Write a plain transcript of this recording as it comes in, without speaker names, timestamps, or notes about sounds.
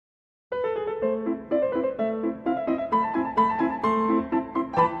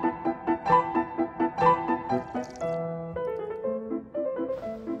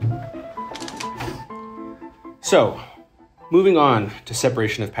So, moving on to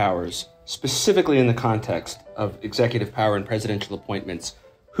separation of powers, specifically in the context of executive power and presidential appointments,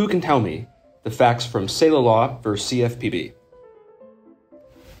 who can tell me the facts from Sailor Law versus CFPB?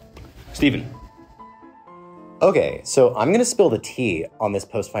 Stephen. Okay, so I'm going to spill the tea on this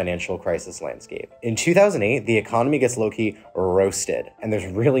post-financial crisis landscape. In 2008, the economy gets low-key roasted, and there's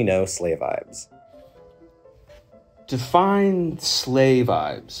really no slave vibes. Define slay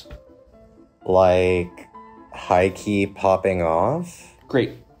vibes. Like high-key popping off?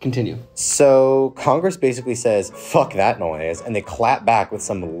 Great, continue. So Congress basically says, fuck that noise, and they clap back with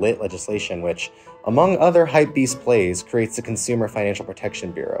some lit legislation, which, among other hypebeast plays, creates the Consumer Financial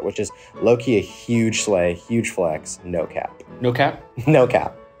Protection Bureau, which is low-key a huge slay, huge flex, no cap. No cap? No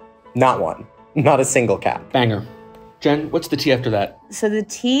cap. Not one. Not a single cap. Banger. Jen, what's the T after that? So the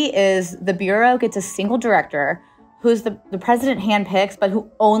T is the Bureau gets a single director who's the president handpicks, but who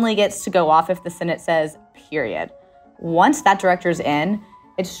only gets to go off if the Senate says, period. Once that director's in,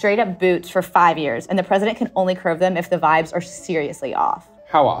 it's straight up boots for 5 years, and the president can only curb them if the vibes are seriously off.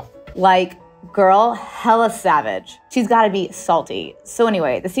 How off? Like, girl, hella savage. She's got to be salty. So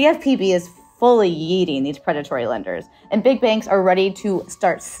anyway, the CFPB is fully yeeting these predatory lenders, and big banks are ready to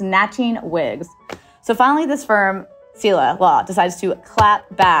start snatching wigs. So finally, this firm, Sailor Law, decides to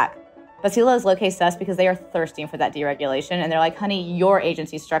clap back. But Sailor is low-key sus because they are thirsting for that deregulation, and they're like, honey, your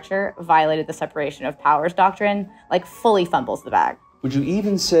agency structure violated the separation of powers doctrine, like fully fumbles the bag. Would you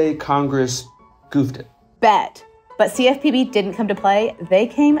even say Congress goofed it? Bet. But CFPB didn't come to play. They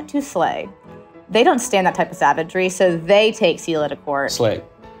came to slay. They don't stand that type of savagery, so they take Sailor to court. Slay.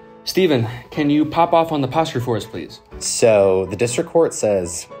 Stephen, can you pop off on the posture for us, please? So the district court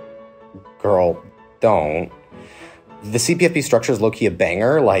says, girl, don't. The CPFB structure is low-key a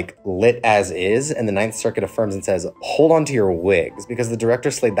banger, like lit as is, and the Ninth Circuit affirms and says, hold on to your wigs, because the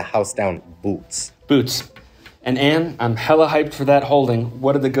director slayed the house down boots. Boots. And Anne, I'm hella hyped for that holding.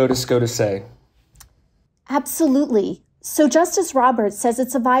 What did the SCOTUS say? Absolutely. So Justice Roberts says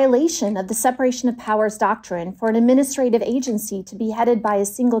it's a violation of the separation of powers doctrine for an administrative agency to be headed by a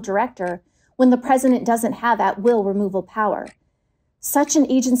single director when the president doesn't have at-will removal power. Such an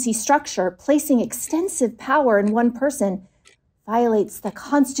agency structure, placing extensive power in one person, violates the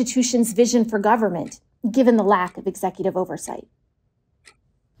Constitution's vision for government, given the lack of executive oversight.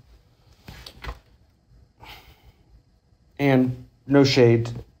 And no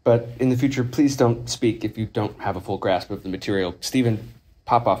shade, but in the future, please don't speak if you don't have a full grasp of the material. Stephen,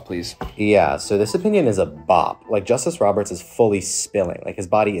 pop off, please. Yeah, so this opinion is a bop. Like, Justice Roberts is fully spilling. Like, his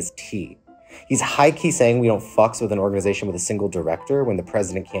body is tea. He's high-key saying we don't fucks with an organization with a single director when the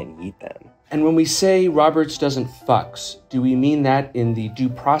president can't yeet them. And when we say Roberts doesn't fucks, do we mean that in the due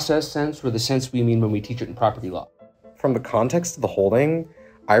process sense or the sense we mean when we teach it in property law? From the context of the holding,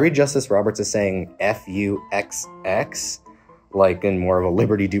 I read Justice Roberts as saying F-U-X-X, like in more of a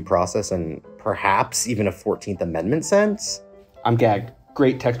liberty due process and perhaps even a 14th Amendment sense. I'm gagged.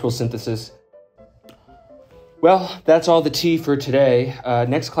 Great textual synthesis. Well, that's all the tea for today.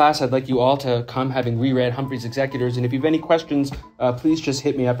 Next class, I'd like you all to come having reread Humphrey's Executors, and if you have any questions, please just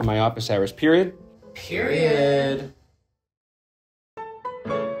hit me up in my office hours, period. Period.